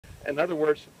In other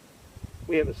words,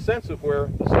 we have a sense of where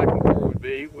the 2nd Corps would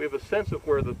be. We have a sense of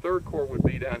where the 3rd Corps would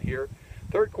be down here.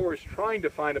 3rd Corps is trying to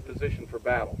find a position for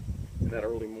battle in that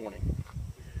early morning.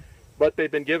 But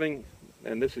they've been giving,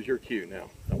 and this is your cue now.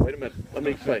 Now wait a minute, let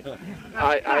me say.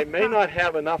 I may not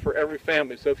have enough for every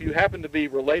family, so if you happen to be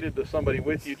related to somebody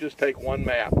with you, just take one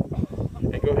map.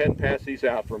 And go ahead and pass these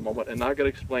out for a moment, and I'm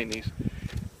going to explain these.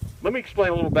 Let me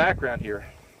explain a little background here.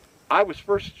 I was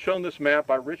first shown this map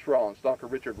by Rich Rollins, Dr.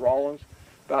 Richard Rollins,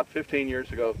 about 16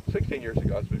 years ago.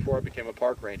 That's before I became a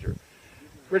park ranger.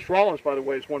 Rich Rollins, by the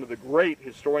way, is one of the great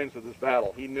historians of this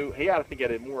battle. He had to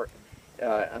get a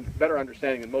better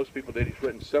understanding than most people did. He's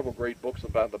written several great books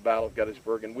about the Battle of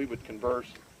Gettysburg, and we would converse.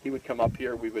 He would come up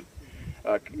here. We would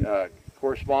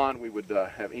correspond. We would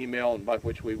have email, and by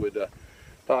which we would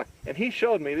talk. And he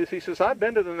showed me this. He says, I've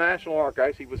been to the National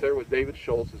Archives. He was there with David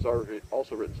Schultz, who's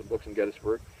also written some books in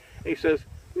Gettysburg. And he says,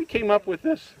 we came up with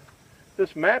this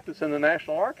map that's in the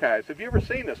National Archives. Have you ever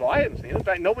seen this? Well, I haven't seen it. In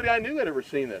fact, nobody I knew had ever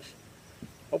seen this.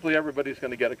 Hopefully everybody's going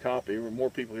to get a copy. There were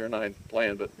more people here than I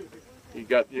planned, but you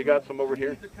got some over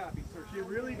here? Copy, sir. She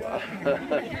really does.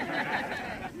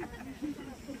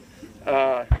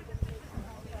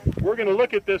 We're going to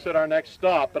look at this at our next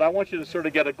stop, but I want you to sort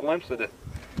of get a glimpse at it.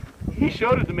 He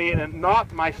showed it to me and it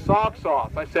knocked my socks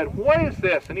off. I said, what is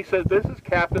this? And he said, this is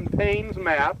Captain Paine's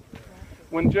map.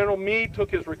 When General Meade took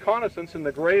his reconnaissance in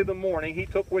the gray of the morning, he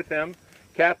took with him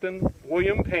Captain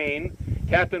William Paine.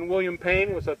 Captain William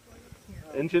Paine was an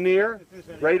engineer,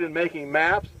 great in making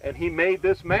maps, and he made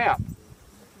this map.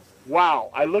 Wow.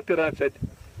 I looked at it and said,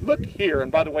 look here.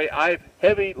 And by the way, I've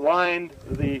heavy lined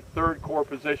the 3rd Corps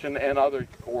position and other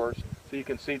corps so you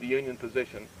can see the Union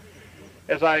position.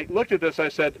 As I looked at this, I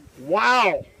said,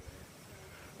 wow,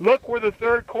 look where the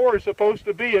 3rd Corps is supposed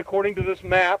to be according to this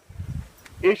map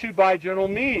issued by General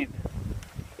Meade.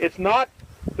 It's not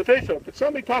the fishhook. Did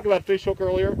somebody talk about fishhook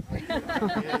earlier?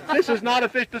 This is not a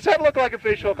fish. Does that look like a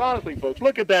fishhook? Honestly, folks,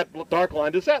 look at that dark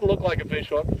line. Does that look like a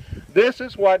fishhook? This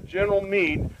is what General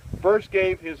Meade first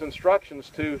gave his instructions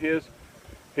to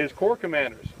his corps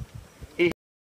commanders.